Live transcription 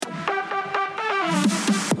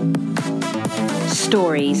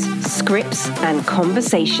stories, scripts, and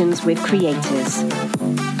conversations with creators.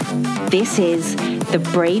 This is the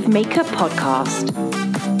Brave Maker Podcast.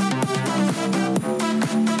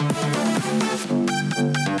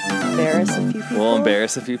 We'll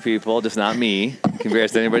embarrass a few people, just not me. Can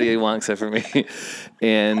embarrass anybody you want except for me.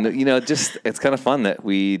 And, it's kind of fun that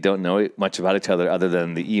we don't know much about each other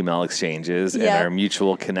than the email exchanges and our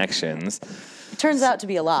mutual connections. Turns out to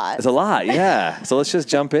be a lot. It's a lot, yeah. So let's just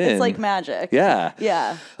jump in. It's like magic. Yeah.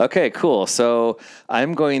 Yeah. Okay, cool. So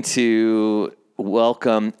I'm going to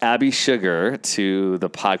welcome Abby Sugar to the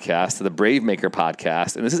podcast, to the Brave Maker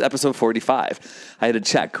podcast. And this is episode 45. I had to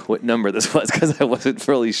check what number this was because I wasn't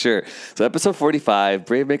really sure. So episode 45,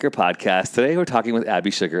 Brave Maker podcast. Today we're talking with Abby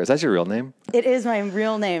Sugar. Is that your real name? It is my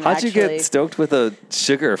real name, How'd you get stoked with a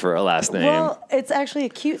Sugar for a last name? Well, it's actually a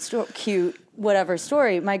cute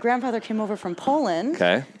story. My grandfather came over from Poland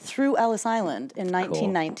through Ellis Island in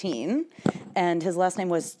 1919, and his last name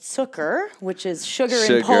was Zucker, which is sugar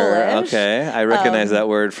in Polish. Okay, I recognize that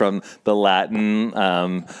word from the Latin,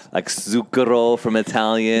 like zucchero from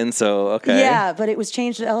Italian. So yeah, but it was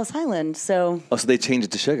changed to Ellis Island. So so they changed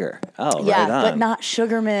it to Sugar. Oh, yeah, right on. but not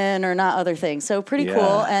Sugarman or not other things. So pretty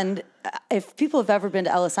cool. And if people have ever been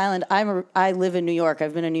to Ellis Island, I live in New York.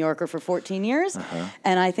 I've been a New Yorker for 14 years.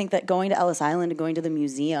 And I think that going to Ellis Island and going to the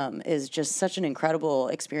museum is just such an incredible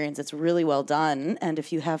experience. It's really well done. And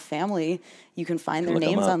if you have family, you can find their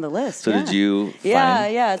names on the list. So did you find?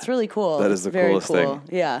 Yeah, it's really cool. That is the coolest thing.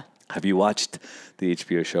 Yeah. Have you watched the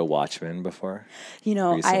HBO show Watchmen before?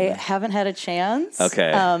 Recently? I haven't had a chance.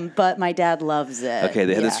 Okay. But my dad loves it. Okay,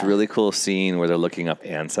 they had this really cool scene where they're looking up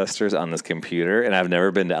ancestors on this computer, and I've never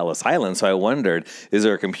been to Ellis Island, so I wondered, is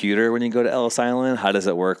there a computer when you go to Ellis Island? How does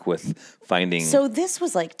it work with finding? So this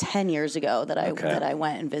was like 10 years ago that I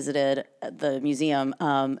went and visited the museum.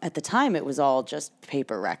 At the time, it was all just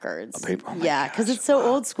paper records. Yeah, because it's so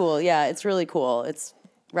old school. Yeah, it's really cool.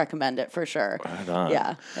 Recommend it for sure. Right on.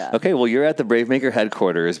 Yeah. Okay, well, you're at the Brave Maker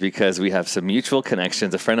headquarters because we have some mutual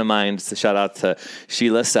connections. A friend of mine, shout out to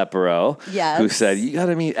Sheila Sepero, who said, you got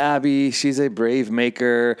to meet Abby. She's a Brave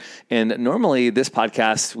Maker. And normally this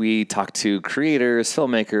podcast, we talk to creators,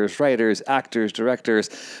 filmmakers, writers, actors, directors,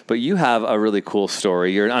 but you have a really cool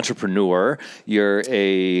story. You're an entrepreneur. You're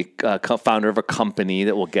a founder of a company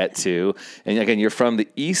that we'll get to. And again, you're from the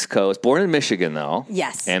East Coast, born in Michigan, though.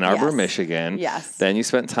 Yes. Ann Arbor, Michigan. Yes. Then you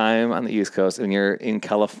spent time on the East Coast, and you're in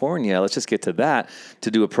California. Let's just get to that,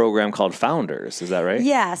 to do a program called Founders. Is that right?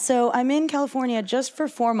 Yeah. So I'm in California just for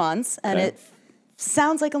 4 months, and it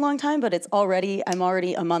sounds like a long time, but I'm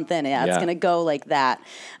already a month in. Yeah, it's going to go like that.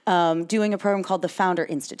 Doing a program called the Founder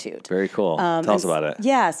Institute. Very cool. Tell us about it.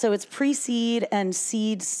 Yeah. So it's pre-seed and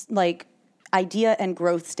seeds, like idea and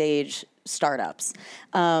growth stage startups.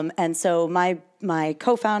 And so my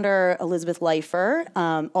co-founder, Elizabeth Leifer,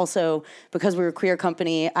 also, because we're a queer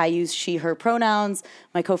company, I use she, her pronouns.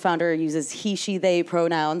 My co-founder uses he, she, they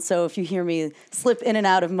pronouns. So if you hear me slip in and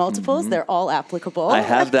out of multiples, they're all applicable. I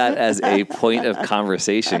have that as a point of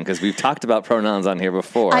conversation because we've talked about pronouns on here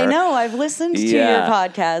before. I know. I've listened to your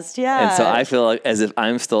podcast. Yeah. And so I feel like as if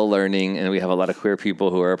I'm still learning, and we have a lot of queer people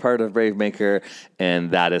who are a part of Brave Maker,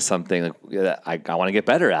 and that is something that I want to get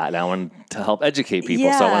better at. And I want to help educate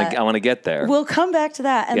people. So I want to get there. We'll come back to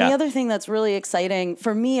that. And the other thing that's really exciting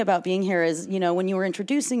for me about being here is, when you were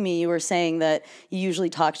introducing me, you were saying that you usually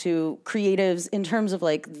talk to creatives in terms of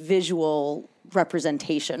like visual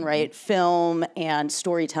representation, right? Film and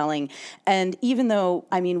storytelling. And even though,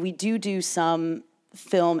 we do some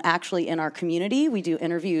film actually in our community. We do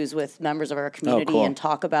interviews with members of our community and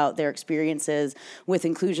talk about their experiences with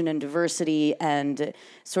inclusion and diversity and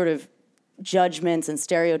sort of judgments and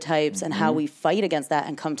stereotypes and how we fight against that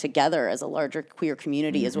and come together as a larger queer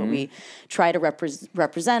community is what we try to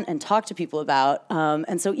represent and talk to people about.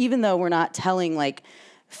 And so even though we're not telling like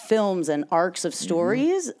films and arcs of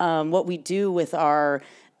stories, what we do with our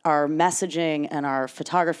messaging and our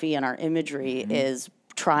photography and our imagery is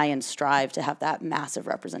try and strive to have that massive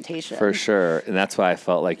representation. For sure. And that's why I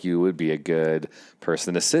felt like you would be a good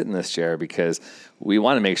person to sit in this chair, because we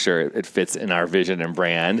want to make sure it fits in our vision and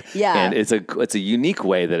brand. Yeah. And it's a unique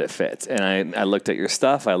way that it fits. And I looked at your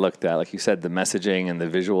stuff. I looked at, like you said, the messaging and the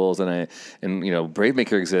visuals, and Brave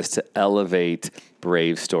Maker exists to elevate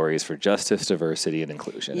brave stories for justice, diversity, and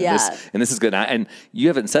inclusion. Yeah. And this is good. And you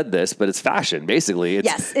haven't said this, but it's fashion. Basically, it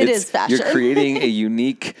is fashion. You're creating a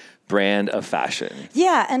unique brand of fashion.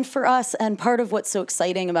 Yeah, and for us, and part of what's so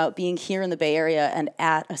exciting about being here in the Bay Area and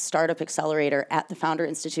at a startup accelerator at the Founder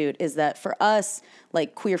Institute is that for us,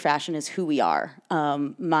 like queer fashion is who we are.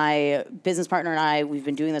 My business partner and I, we've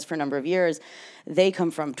been doing this for a number of years. They come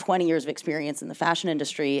from 20 years of experience in the fashion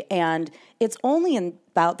industry, and it's only in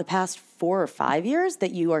about the past 4 or 5 years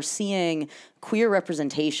that you are seeing queer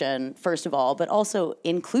representation, first of all, but also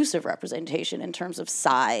inclusive representation in terms of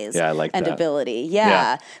size and ability.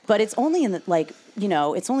 Yeah. But it's only in the,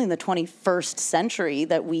 it's only in the 21st century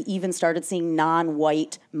that we even started seeing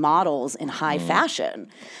non-white models in high fashion.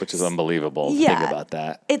 Which is unbelievable to think about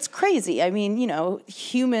that. It's crazy. I mean,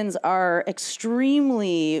 humans are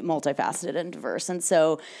extremely multifaceted and diverse. And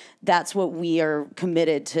so that's what we are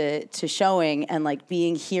committed to showing, and like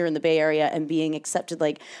being here in the Bay Area and being accepted.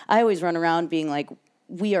 Like, I always run around being like,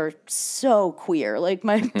 we are so queer. Like,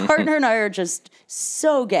 my partner and I are just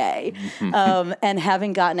so gay. And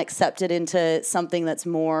having gotten accepted into something that's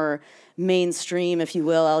more mainstream, if you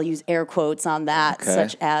will, I'll use air quotes on that,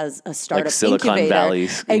 such as a startup like Silicon incubator. Valley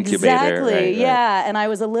incubator. Exactly. Right. Yeah. And I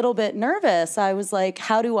was a little bit nervous. I was like,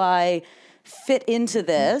 how do I fit into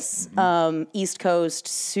this East Coast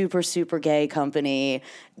super, super gay company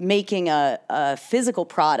making a physical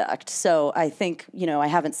product? So I think, I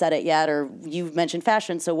haven't said it yet, or you've mentioned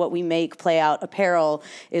fashion. So what we make, Play Out Apparel,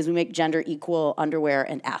 is we make gender equal underwear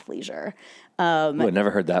and athleisure. I've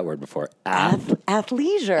never heard that word before. Athleisure.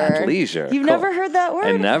 Athleisure. You've never heard that word?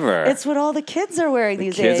 I never. It's what all the kids are wearing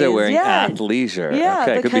these days. Kids are wearing athleisure. Yeah,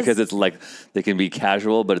 okay. Because it's like, they can be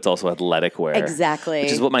casual, but it's also athletic wear. Exactly.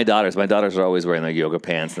 Which is what my daughters are always wearing, like yoga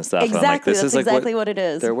pants and stuff. Exactly. And I'm like, That's exactly what it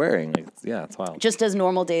is. They're wearing. Like, it's wild. Just as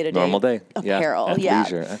normal day-to-day apparel. Yeah.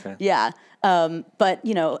 Athleisure. Okay. Yeah. But,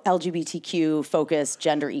 LGBTQ focused,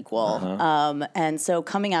 gender equal. And so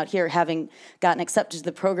coming out here, having gotten accepted to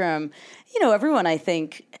the program, everyone, I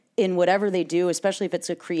think, in whatever they do, especially if it's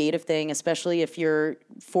a creative thing, especially if you're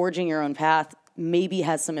forging your own path, maybe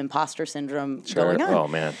has some imposter syndrome going on. Oh,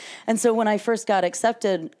 man. And so when I first got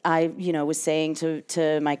accepted, I, was saying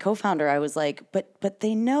to my co-founder, I was like, but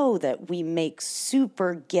they know that we make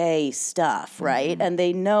super gay stuff, right? And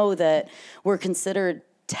they know that we're considered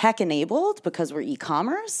tech-enabled because we're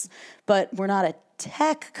e-commerce, but we're not a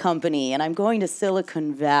tech company, and I'm going to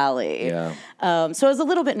Silicon Valley. Yeah. So I was a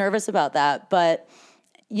little bit nervous about that, but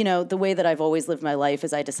the way that I've always lived my life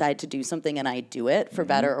is I decide to do something and I do it for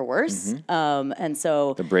better or worse. And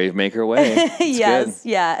so the Brave Maker way. Yes.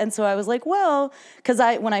 Good. Yeah. And so I was like, well, because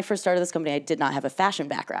when I first started this company, I did not have a fashion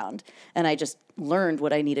background, and I just learned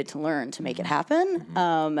what I needed to learn to make it happen.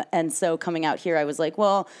 And so coming out here, I was like,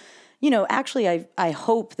 well, actually, I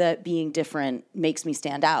hope that being different makes me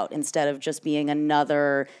stand out instead of just being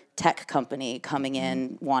another tech company coming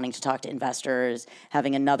in, wanting to talk to investors,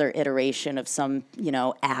 having another iteration of some,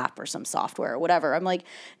 app or some software or whatever. I'm like,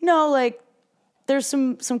 no, like, there's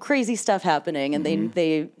some crazy stuff happening, and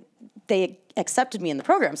they accepted me in the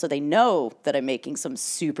program, so they know that I'm making some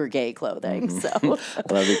super gay clothing. So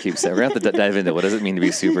I love to keep saying. We're going to have to dive into what does it mean to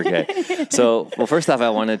be super gay. So, well, first off, I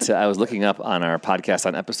was looking up on our podcast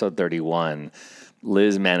on episode 31,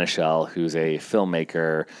 Liz Manischel, who's a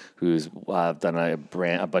filmmaker who's done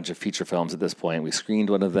a bunch of feature films at this point. We screened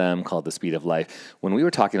one of them called The Speed of Life. When we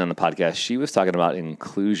were talking on the podcast, she was talking about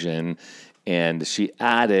inclusion, and she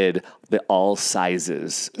added the all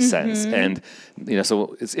sizes sense. And,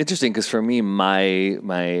 so it's interesting because for me,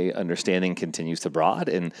 my understanding continues to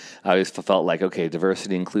broaden. And I always felt like, okay,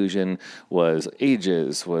 diversity inclusion was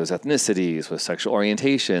ages, was ethnicities, was sexual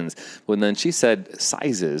orientations. But then she said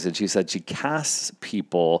sizes, and she said she casts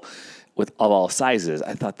people of all sizes.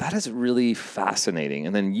 I thought that is really fascinating.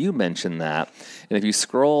 And then you mentioned that. And if you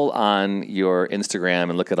scroll on your Instagram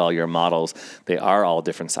and look at all your models, they are all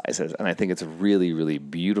different sizes. And I think it's really, really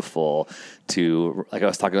beautiful like I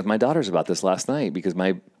was talking with my daughters about this last night, because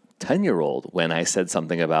my 10-year-old, when I said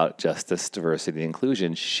something about justice, diversity, and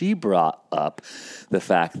inclusion, she brought up the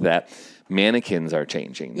fact that mannequins are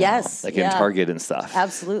changing now. Yes. Like in Target and stuff.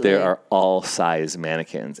 Absolutely. There are all size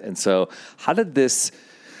mannequins. And so how did this...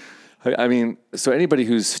 I mean, so anybody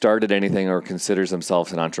who's started anything or considers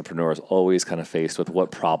themselves an entrepreneur is always kind of faced with, what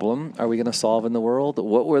problem are we going to solve in the world?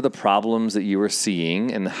 What were the problems that you were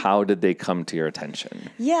seeing, and how did they come to your attention?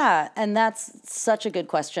 Yeah, and that's such a good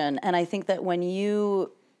question. And I think that when you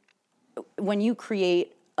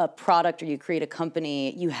create a product or you create a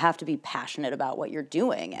company, you have to be passionate about what you're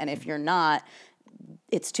doing. And if you're not,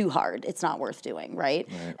 it's too hard. It's not worth doing, right?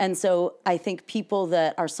 And so I think people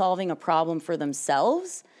that are solving a problem for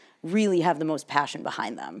themselves really have the most passion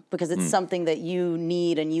behind them, because it's something that you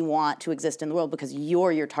need and you want to exist in the world because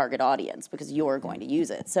you're your target audience, because you're going to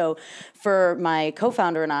use it. So for my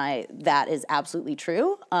co-founder and I, that is absolutely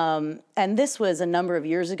true. And this was a number of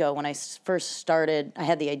years ago when I first started, I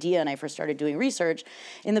had the idea and I first started doing research.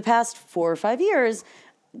 In the past 4 or 5 years,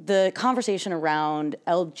 the conversation around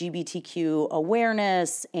LGBTQ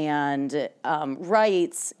awareness and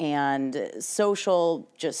rights and social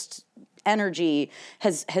just energy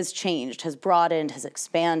has changed, has broadened, has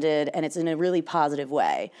expanded, and it's in a really positive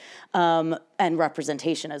way, and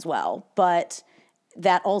representation as well. But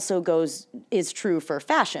that also is true for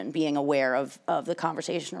fashion, being aware of the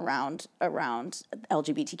conversation around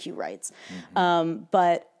LGBTQ rights.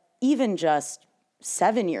 But even just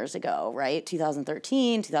 7 years ago, right,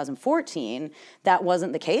 2013, 2014, that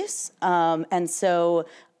wasn't the case. And so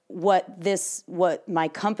what my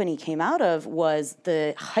company came out of was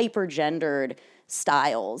the hyper-gendered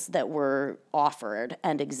styles that were offered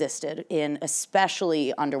and existed in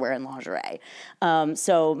especially underwear and lingerie.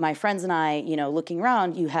 So my friends and I, looking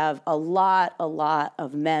around, you have a lot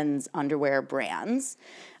of men's underwear brands.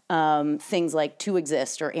 Things like To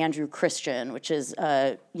Exist or Andrew Christian, which is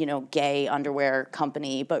a gay underwear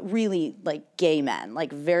company, but really like gay men,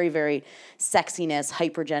 like very, very sexiness,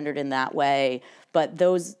 hyper-gendered in that way. But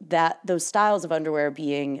those styles of underwear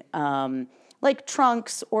being like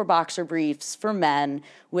trunks or boxer briefs for men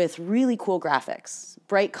with really cool graphics,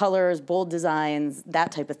 bright colors, bold designs,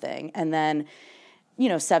 that type of thing. And then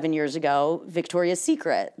 7 years ago, Victoria's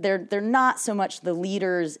Secret. They're not so much the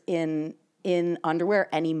leaders in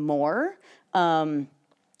underwear anymore.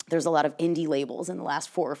 There's a lot of indie labels in the last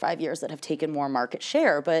 4 or 5 years that have taken more market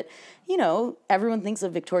share. But, everyone thinks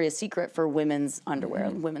of Victoria's Secret for women's underwear,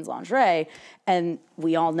 women's lingerie. And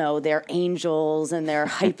we all know they're angels and they're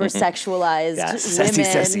hypersexualized women.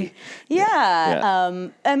 Sassy. Yeah.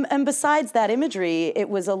 And besides that imagery, it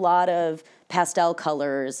was a lot of pastel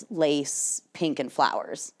colors, lace, pink, and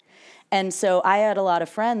flowers. And so I had a lot of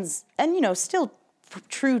friends, and, still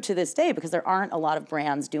true to this day, because there aren't a lot of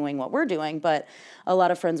brands doing what we're doing, but a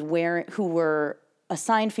lot of friends who were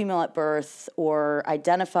assigned female at birth or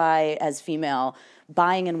identify as female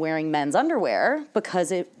buying and wearing men's underwear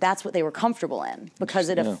because that's what they were comfortable in, because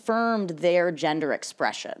it affirmed their gender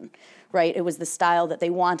expression, right? It was the style that they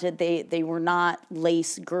wanted. They were not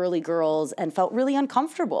lace girly girls and felt really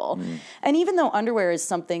uncomfortable. And even though underwear is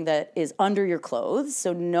something that is under your clothes,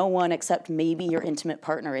 so no one except maybe your intimate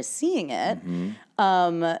partner is seeing it,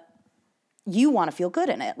 you want to feel good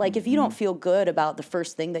in it. Like if you don't feel good about the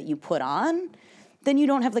first thing that you put on, then you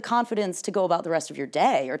don't have the confidence to go about the rest of your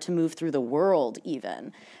day or to move through the world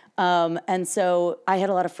even. And so I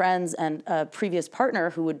had a lot of friends and a previous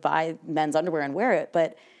partner who would buy men's underwear and wear it,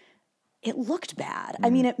 but it looked bad.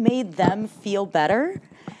 I mean, it made them feel better.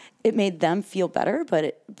 But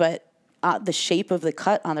the shape of the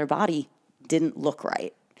cut on their body didn't look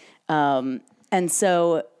right. And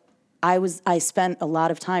so I spent a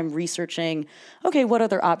lot of time researching, okay, what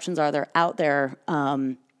other options are there out there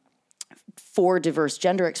for diverse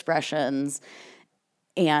gender expressions,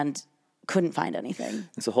 and couldn't find anything.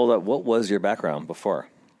 So hold up, what was your background before?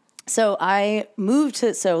 So I moved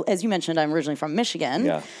so as you mentioned, I'm originally from Michigan.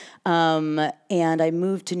 Yeah. And I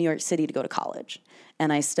moved to New York City to go to college.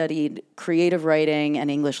 And I studied creative writing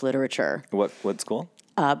and English literature. What school?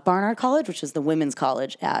 Barnard College, which is the women's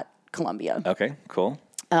college at Columbia. Okay, cool.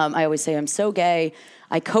 I always say I'm so gay.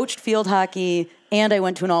 I coached field hockey and I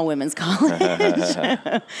went to an all-women's college.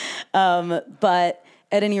 But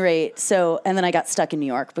at any rate, and then I got stuck in New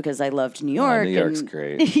York because I loved New York. New York's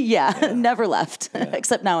great. Yeah, never left,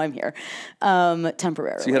 except now I'm here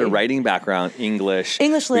temporarily. So you had a writing background, English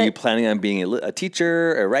lit. Were you planning on being a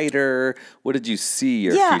teacher, a writer? What did you see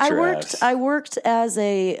your future as? I worked as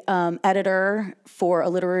a editor for a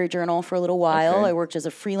literary journal for a little while. Okay. I worked as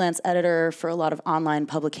a freelance editor for a lot of online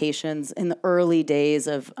publications in the early days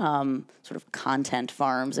of sort of content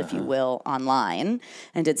farms, if you will, online,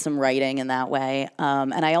 and did some writing in that way.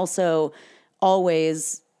 And I also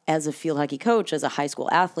always, as a field hockey coach, as a high school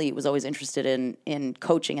athlete, was always interested in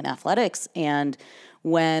coaching and athletics. And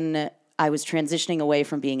when I was transitioning away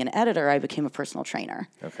from being an editor, I became a personal trainer.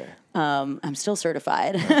 Okay. I'm still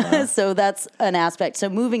certified. So that's an aspect. So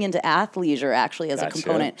moving into athleisure actually as a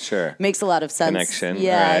component makes a lot of sense. Connection.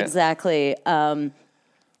 Yeah, exactly.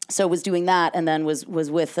 So was doing that, and then was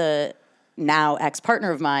with a now ex-partner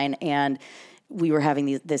of mine, and we were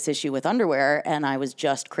having this issue with underwear, and I was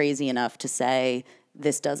just crazy enough to say,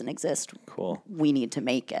 this doesn't exist. Cool. We need to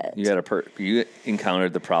make it. You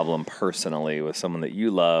encountered the problem personally with someone that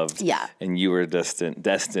you loved. Yeah. And you were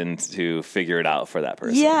destined to figure it out for that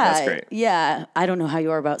person. Yeah. That's great. Yeah. I don't know how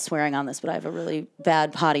you are about swearing on this, but I have a really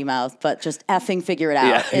bad potty mouth, but just effing figure it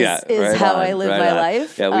out is right how on, I live right my on.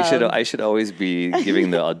 life. Yeah, I should always be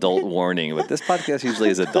giving the adult warning, but this podcast usually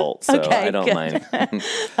is adult, so okay, I don't mind.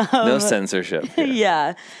 No censorship here.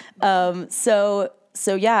 Yeah. So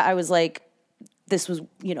yeah, I was like, this was,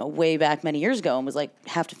 way back many years ago, and was like,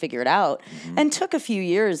 have to figure it out. Mm-hmm. And took a few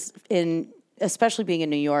years especially being in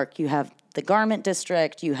New York, you have the Garment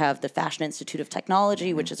District, you have the Fashion Institute of Technology,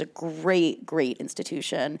 mm-hmm. which is a great, great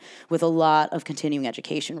institution with a lot of continuing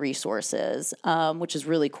education resources, which is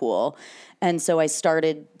really cool. And so I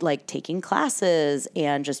started like taking classes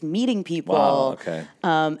and just meeting people, wow, okay.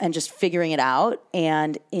 And just figuring it out.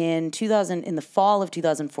 And in the fall of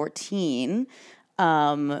 2014,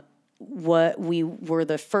 we were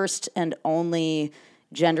the first and only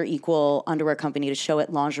gender equal underwear company to show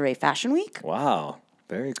at Lingerie Fashion Week. Wow.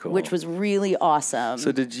 Very cool. Which was really awesome. So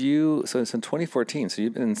it's in 2014, so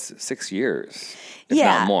you've been in 6 years, if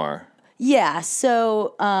not more. Yeah.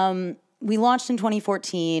 So we launched in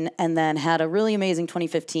 2014 and then had a really amazing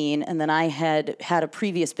 2015. And then I had a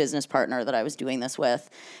previous business partner that I was doing this with.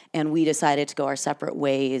 And we decided to go our separate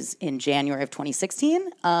ways in January of 2016.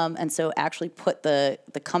 And so actually put the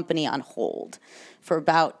company on hold for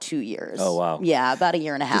about 2 years. Oh, wow. Yeah, about a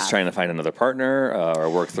year and a half. Just trying to find another partner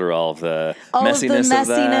or work through all of the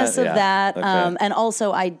messiness of that. Okay. And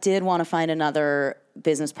also I did want to find another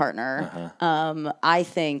business partner. Uh-huh. I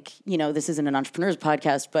think, this isn't an entrepreneur's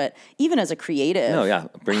podcast, but even as a creative. No, yeah,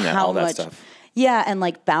 bring that, all that stuff. Yeah, and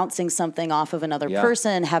like bouncing something off of another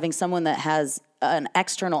person, having someone that has an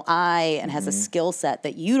external eye and has a skill set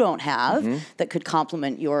that you don't have that could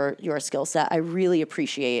complement your skill set. I really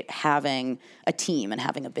appreciate having a team and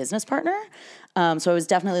having a business partner. So I was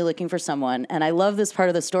definitely looking for someone, and I love this part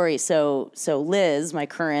of the story. So Liz, my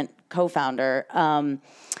current co-founder,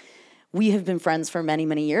 we have been friends for many,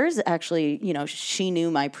 many years. Actually, she knew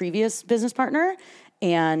my previous business partner,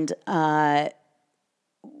 and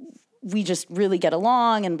we just really get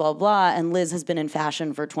along and blah, blah. And Liz has been in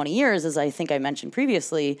fashion for 20 years, as I think I mentioned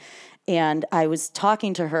previously. And I was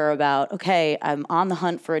talking to her about, okay, I'm on the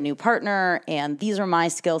hunt for a new partner, and these are my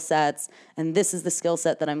skill sets, and this is the skill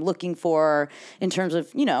set that I'm looking for in terms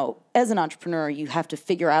of, as an entrepreneur, you have to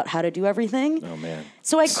figure out how to do everything. Oh, man.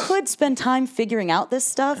 So I could spend time figuring out this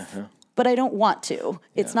stuff, but I don't want to.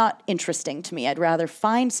 It's not interesting to me. I'd rather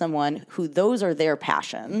find someone who those are their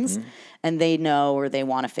passions, and they know or they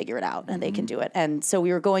want to figure it out, and they can do it. And so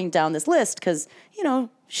we were going down this list because,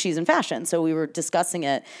 she's in fashion. So we were discussing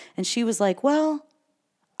it, and she was like, well,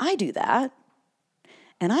 I do that,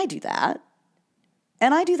 and I do that,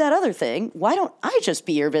 and I do that other thing. Why don't I just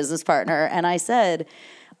be your business partner? And I said,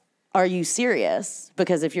 are you serious?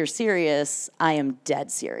 Because if you're serious, I am dead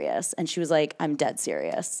serious. And she was like, I'm dead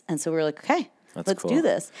serious. And so we were like, okay, let's do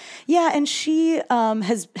this. Yeah, and she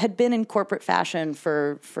had been in corporate fashion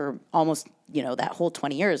for almost, that whole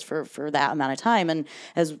 20 years for that amount of time. And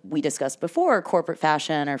as we discussed before, corporate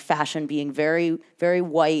fashion or fashion being very, very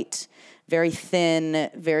white, very thin,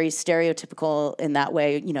 very stereotypical in that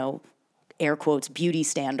way, air quotes, beauty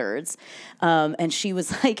standards. And she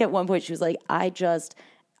was like, at one point, she was like,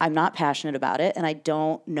 I'm not passionate about it, and I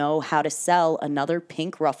don't know how to sell another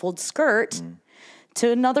pink ruffled skirt to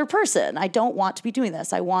another person. I don't want to be doing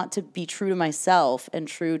this. I want to be true to myself and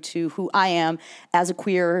true to who I am as a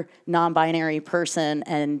queer, non-binary person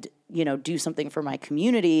and, do something for my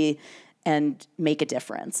community and make a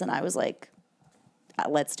difference. And I was like,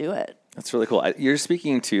 let's do it. That's really cool. You're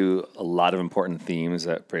speaking to a lot of important themes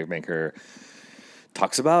that Brave Maker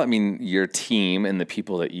talks about. I mean, your team and the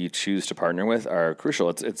people that you choose to partner with are crucial.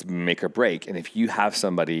 It's make or break. And if you have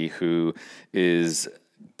somebody who is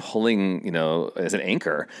pulling, as an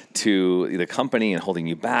anchor to the company and holding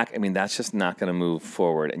you back, I mean, that's just not going to move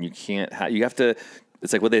forward. And you can't, you have to,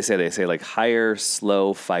 it's like what they say like hire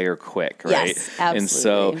slow, fire quick, right? Yes, absolutely. And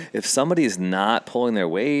so if somebody is not pulling their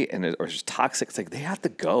weight or is toxic, it's like they have to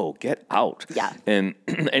go, get out. Yeah. And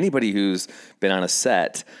anybody who's been on a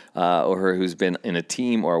set or who's been in a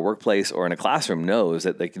team or a workplace or in a classroom knows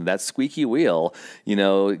that that squeaky wheel,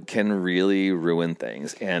 can really ruin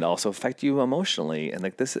things and also affect you emotionally. And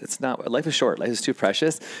life is short. Life is too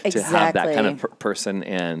precious to have that kind of person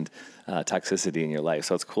and toxicity in your life.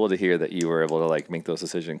 So it's cool to hear that you were able to make those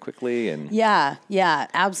decisions quickly. And yeah,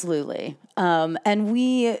 absolutely. And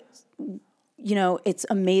we, it's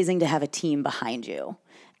amazing to have a team behind you.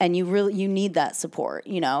 And you need that support,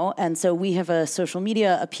 you know? And so we have a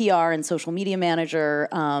PR and social media manager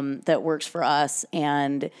that works for us,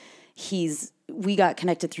 and we got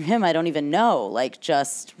connected through him. I don't even know, like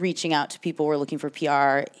just reaching out to people. We're looking for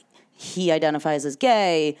PR. He identifies as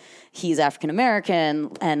gay. He's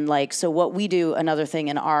African-American. And like, so what we do, another thing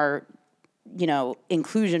in our, you know,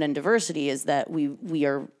 inclusion and diversity is that we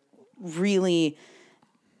are really,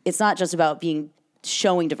 it's not just about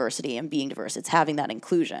showing diversity and being diverse. It's having that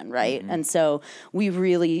inclusion, right? And so we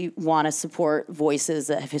really want to support voices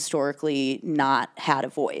that have historically not had a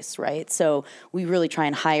voice, right? So we really try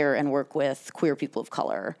and hire and work with queer people of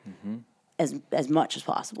color as much as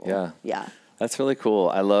possible. Yeah. That's really cool.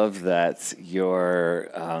 I love that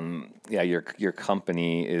your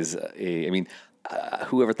company is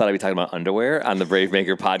whoever thought I'd be talking about underwear on the Brave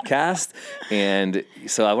Maker podcast? And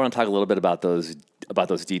so I want to talk a little bit about those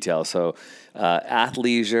details. So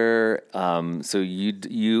athleisure. So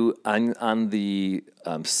you on the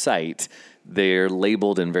site, they're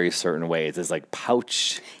labeled in very certain ways. It's like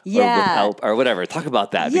pouch or without or whatever. Talk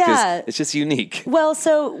about that because it's just unique. Well,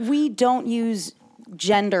 so we don't use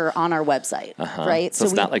gender on our website, right? So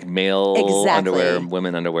it's not like male underwear,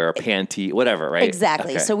 women underwear, or panty, whatever, right?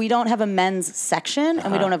 Exactly. Okay. So we don't have a men's section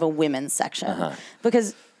and we don't have a women's section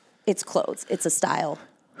because it's clothes. It's a style.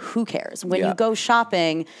 Who cares? When you go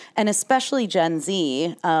shopping, and especially Gen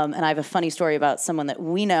Z, and I have a funny story about someone that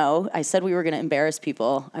we know. I said we were going to embarrass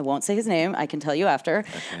people. I won't say his name. I can tell you after.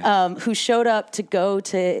 Okay. Who showed up to go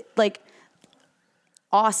to like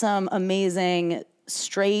awesome, amazing,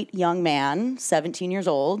 straight young man, 17 years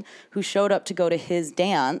old, who showed up to go to his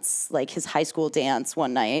dance, like his high school dance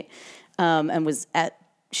one night, and was at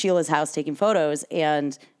Sheila's house taking photos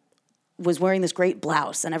and was wearing this great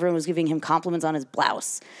blouse, and everyone was giving him compliments on his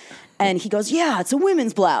blouse. And he goes, yeah, it's a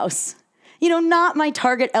women's blouse. You know, not my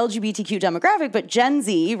target LGBTQ demographic, but Gen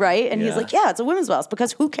Z, right? And he's like, yeah, it's a women's blouse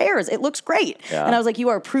because who cares? It looks great. Yeah. And I was like, you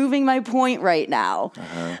are proving my point right now.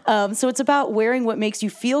 So it's about wearing what makes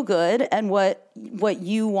you feel good and what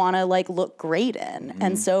you want to like look great in.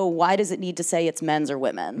 And so why does it need to say it's men's or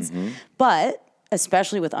women's? But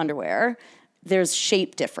especially with underwear, there's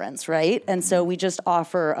shape difference, right? And so we just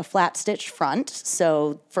offer a flat stitched front.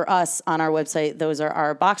 So for us on our website, those are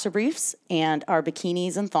our boxer briefs and our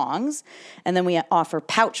bikinis and thongs. And then we offer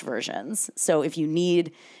pouch versions. So if you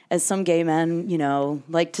need, as some gay men, you know,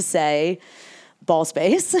 like to say, ball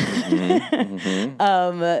space,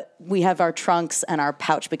 we have our trunks and our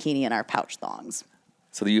pouch bikini and our pouch thongs.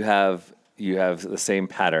 So you have the same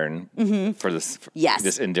pattern for this,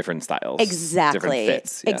 just in different styles. Exactly. Different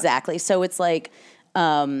fits. Yeah. Exactly. So it's like,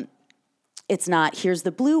 it's not, here's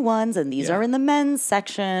the blue ones and these are in the men's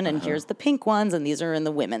section and here's the pink ones and these are in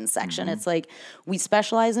the women's section. It's like, we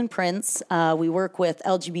specialize in prints. We work with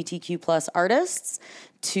LGBTQ plus artists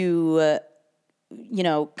to,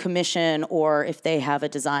 commission, or if they have a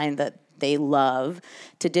design that they love,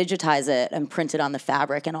 to digitize it and print it on the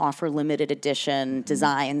fabric and offer limited edition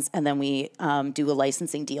designs. And then we do a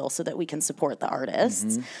licensing deal so that we can support the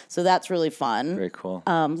artists. So that's really fun. Very cool.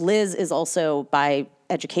 Liz is also by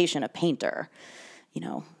education a painter,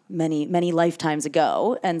 many, many lifetimes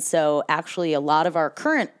ago. And so actually a lot of our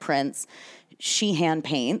current prints, she hand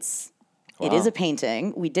paints. Wow. It is a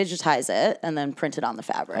painting. We digitize it and then print it on the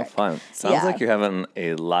fabric. How fun. Sounds like you're having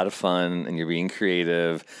a lot of fun and you're being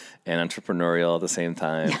creative and entrepreneurial at the same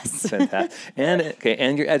time. Yes. Fantastic.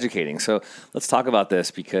 And you're educating. So let's talk about this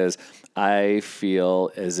because I feel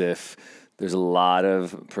as if there's a lot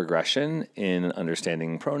of progression in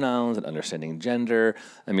understanding pronouns and understanding gender.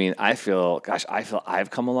 I mean, I feel I've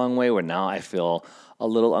come a long way where now I feel a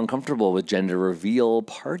little uncomfortable with gender reveal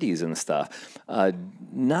parties and stuff.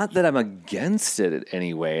 Not that I'm against it in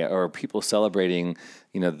any way, or people celebrating,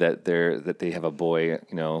 that they have a boy,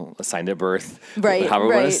 assigned at birth, however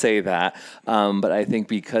we want to say that. But I think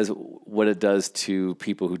because what it does to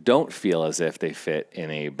people who don't feel as if they fit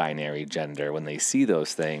in a binary gender when they see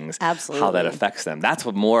those things, absolutely, how that affects them. That's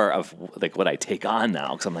what more of like what I take on now,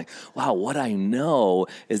 because I'm like, wow, what I know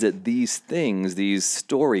is that these things, these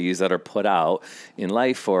stories that are put out in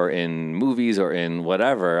life or in movies or in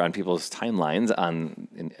whatever on people's timelines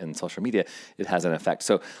in social media, it has an effect.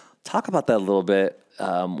 So talk about that a little bit.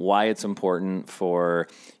 Why it's important for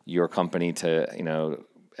your company to,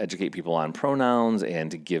 educate people on pronouns and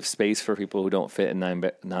to give space for people who don't fit in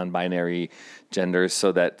non-binary genders,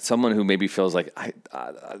 so that someone who maybe feels like,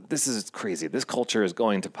 this is crazy, this culture is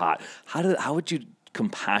going to pot. How would you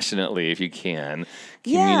compassionately, if you can,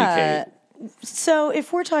 communicate? Yeah. So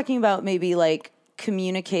if we're talking about maybe like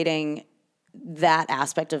communicating that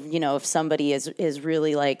aspect of, if somebody is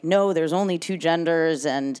really like, no, there's only two genders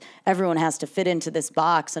and everyone has to fit into this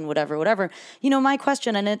box and whatever, my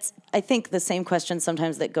question, and it's, I think the same question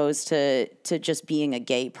sometimes that goes to just being a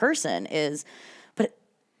gay person is, but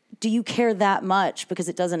do you care that much because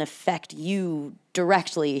it doesn't affect you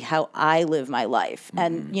directly how I live my life?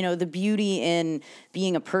 Mm-hmm. And, the beauty in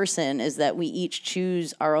being a person is that we each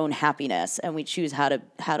choose our own happiness and we choose how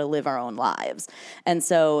to live our own lives. And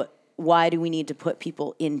so why do we need to put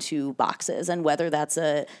people into boxes? And whether that's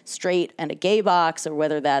a straight and a gay box, or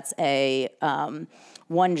whether that's a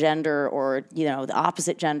one gender or, the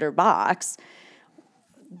opposite gender box,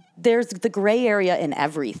 there's the gray area in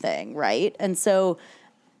everything, right? And so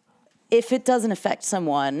if it doesn't affect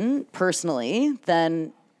someone personally,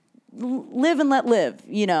 then live and let live,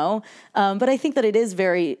 But I think that it is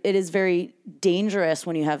very dangerous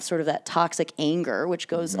when you have sort of that toxic anger, which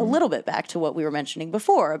goes a little bit back to what we were mentioning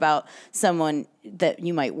before about someone that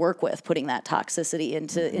you might work with putting that toxicity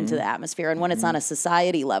into the atmosphere. And when it's on a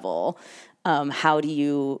society level, how do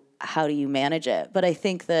you manage it? But I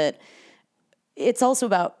think that it's also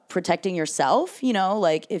about protecting yourself,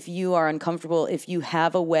 like if you are uncomfortable, if you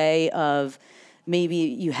have a way of, maybe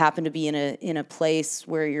you happen to be in a place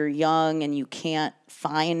where you're young and you can't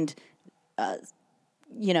find,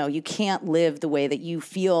 you can't live the way that you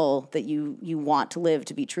feel that you want to live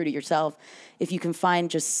to be true to yourself. If you can find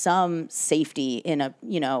just some safety in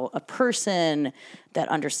a person that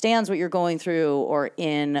understands what you're going through, or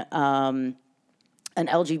in an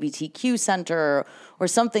LGBTQ center or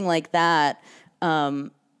something like that,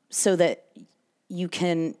 so that you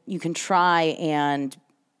can try and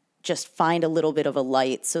just find a little bit of a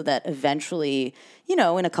light, so that eventually, in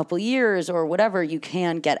a couple years or whatever, you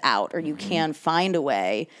can get out, or you can find a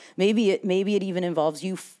way. Maybe it even involves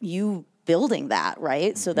you building that,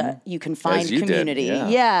 right? So that you can find community.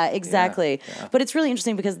 Yeah, exactly. Yeah. But it's really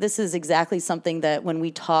interesting because this is exactly something that when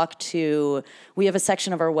we have a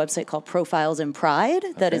section of our website called Profiles in Pride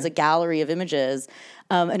that is a gallery of images.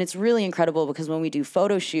 And it's really incredible because when we do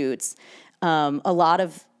photo shoots, a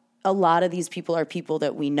lot of these people are people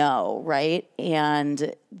that we know, right?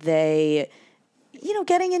 And they,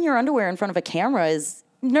 getting in your underwear in front of a camera is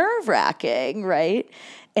nerve-wracking, right?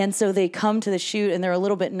 And so they come to the shoot and they're a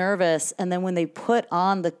little bit nervous. And then when they put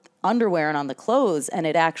on the underwear and on the clothes, and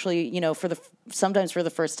it actually, sometimes for the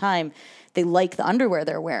first time, they like the underwear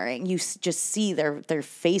they're wearing. You just see their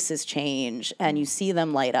faces change and you see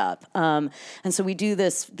them light up. And so we do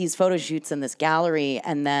these photo shoots in this gallery,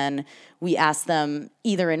 and then we ask them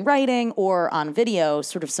either in writing or on video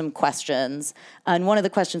sort of some questions. And one of the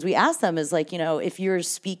questions we ask them is like, if you're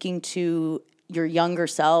speaking to your younger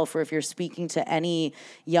self, or if you're speaking to any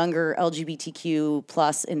younger LGBTQ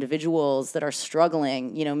plus individuals that are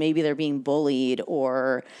struggling, maybe they're being bullied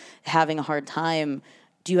or having a hard time,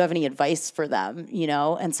 do you have any advice for them?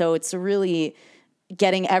 And so it's really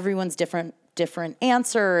getting everyone's different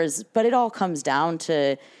answers, but it all comes down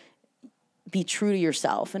to be true to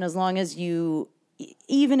yourself. And as long as you,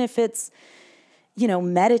 even if it's,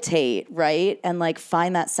 meditate, right? And like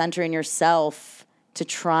find that center in yourself to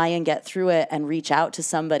try and get through it and reach out to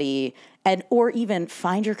somebody, or even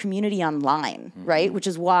find your community online, right? Which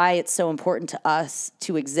is why it's so important to us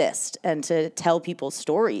to exist and to tell people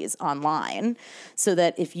stories online, so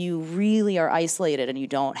that if you really are isolated and you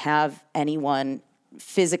don't have anyone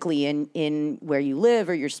physically in where you live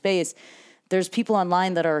or your space, there's people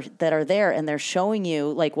online that are there, and they're showing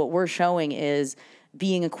you, like what we're showing is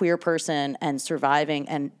being a queer person and surviving,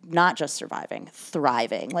 and not just surviving,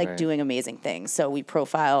 thriving, like doing amazing things. So we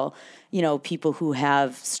profile, people who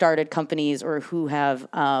have started companies or who have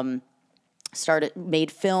made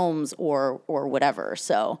films or whatever.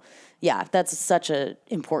 So yeah, that's such an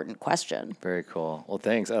important question. Very cool. Well,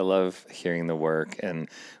 thanks. I love hearing the work. And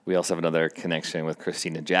we also have another connection with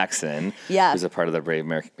Christina Jackson, who's a part of the Brave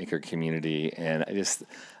Maker community. And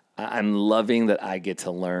I'm loving that I get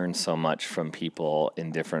to learn so much from people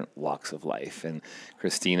in different walks of life. And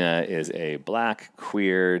Christina is a Black,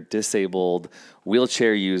 queer, disabled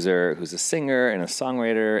wheelchair user who's a singer and a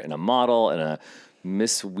songwriter and a model and a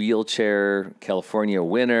Miss Wheelchair California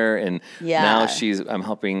winner, and now I'm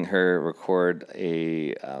helping her record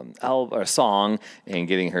a song and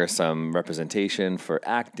getting her some representation for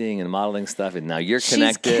acting and modeling stuff. And now you're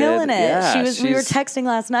connected. She's killing it. Yeah, we were texting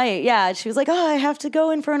last night. Yeah, she was like, "Oh, I have to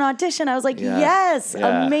go in for an audition." I was like, "Yes,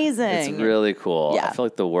 amazing." It's really cool. Yeah. I feel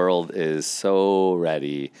like the world is so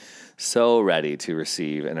ready to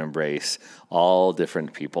receive and embrace all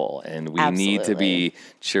different people, and we need to be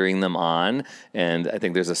cheering them on. And I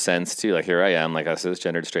think there's a sense too, like here I am, like a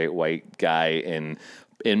cisgendered straight white guy in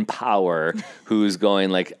in power who's going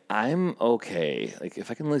like, I'm okay. Like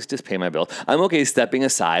if I can at least just pay my bill, I'm okay stepping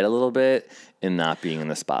aside a little bit and not being in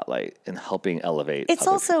the spotlight and helping elevate. It's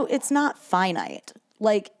also, it's not finite.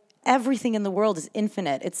 Like everything in the world is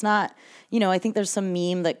infinite. It's not, I think there's some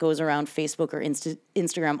meme that goes around Facebook or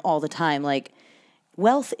Instagram all the time. Like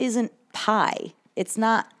wealth isn't pie. It's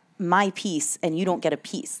not my piece and you don't get a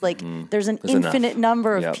piece. Like there's an infinite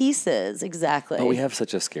number of pieces. Exactly. But we have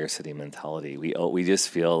such a scarcity mentality. We just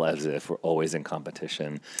feel as if we're always in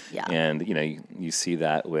competition. Yeah. And you see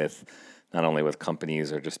that with not only with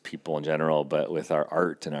companies or just people in general, but with our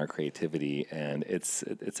art and our creativity. And it's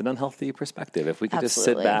an unhealthy perspective. If we could just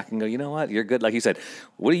sit back and go, you know what, you're good. Like you said,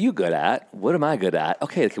 what are you good at? What am I good at?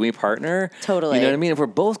 Okay, can we partner? Totally. You know what I mean? If we're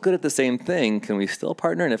both good at the same thing, can we still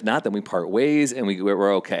partner? And if not, then we part ways and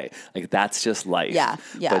we're okay. Like that's just life. Yeah.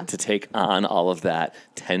 But to take on all of that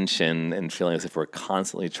tension and feeling as if we're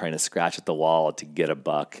constantly trying to scratch at the wall to get a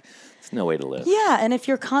buck, it's no way to live. Yeah, and if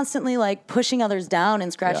you're constantly like pushing others down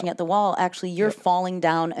and scratching at the wall, actually you're falling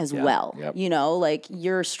down as well. Yep. Like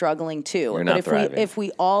you're struggling too. You're but not if thriving. if we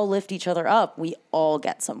all lift each other up, we all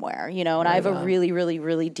get somewhere. And I have a really, really,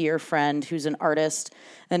 really dear friend who's an artist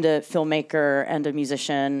and a filmmaker and a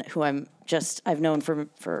musician who I've known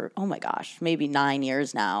for oh my gosh, maybe 9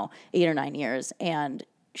 years now, 8 or 9 years, and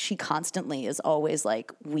she constantly is always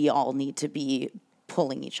like, we all need to be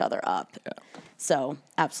pulling each other up. Yeah. So,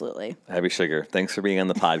 absolutely. Abby Sugar, thanks for being on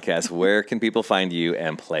the podcast. Where can people find you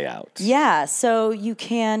and Play Out? Yeah, so you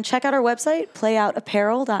can check out our website,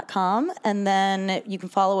 playoutapparel.com, and then you can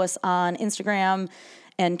follow us on Instagram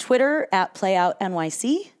and Twitter at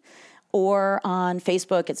PlayoutNYC, or on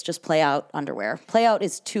Facebook, it's just Playout Underwear. Playout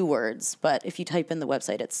is 2 words, but if you type in the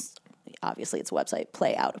website, it's a website,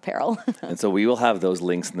 Playout Apparel. And so we will have those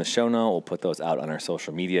links in the show note. We'll put those out on our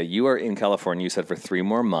social media. You are in California, you said, for 3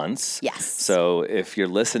 more months. Yes. So if you're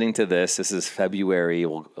listening to this is February.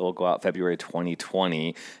 We'll go out February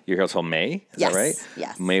 2020. You're here until May? Is that right?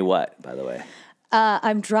 Yes. May what, by the way?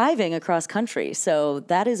 I'm driving across country, so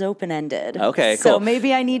that is open-ended. Okay, cool. So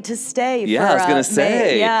maybe I need to stay for I was going to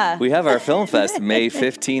say, May. We have our Film Fest May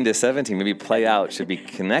 15 to 17. Maybe Play Out should be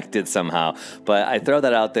connected somehow. But I throw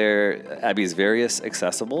that out there. Abby's very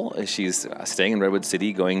accessible. She's staying in Redwood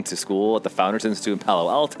City, going to school at the Founders Institute in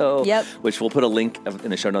Palo Alto, which we'll put a link in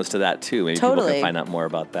the show notes to that too. Maybe people can find out more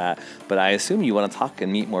about that. But I assume you want to talk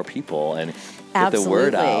and meet more people and get the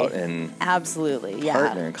word out and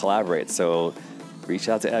partner and collaborate. So reach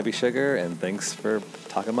out to Abby Sugar, and thanks for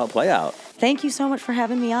talking about Play Out. Thank you so much for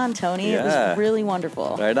having me on, Tony. It was really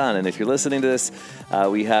wonderful. Right on. And if you're listening to this,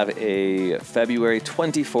 we have a February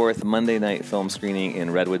 24th Monday night film screening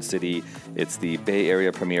in Redwood City. It's the Bay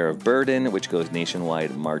Area premiere of Burden, which goes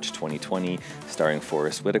nationwide March 2020, starring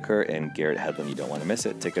Forrest Whitaker and Garrett Hedlund. You don't want to miss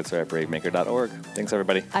it. Tickets are at bravemaker.org. Thanks,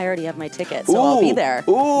 everybody. I already have my ticket, so I'll be there.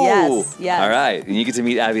 Ooh. Yes. All right. And you get to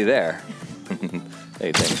meet Abby there.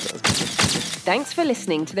 Hey, thanks. Thanks for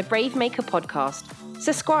listening to the Brave Maker podcast.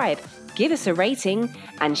 Subscribe, give us a rating,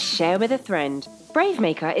 and share with a friend. Brave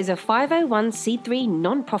Maker is a 501c3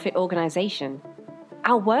 non-profit organization.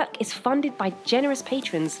 Our work is funded by generous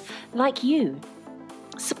patrons like you.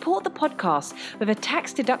 Support the podcast with a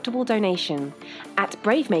tax-deductible donation at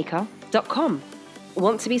bravemaker.com.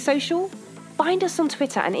 Want to be social? Find us on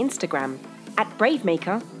Twitter and Instagram at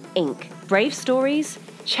Bravemaker Inc. Brave stories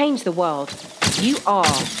change the world. You are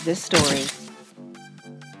the story.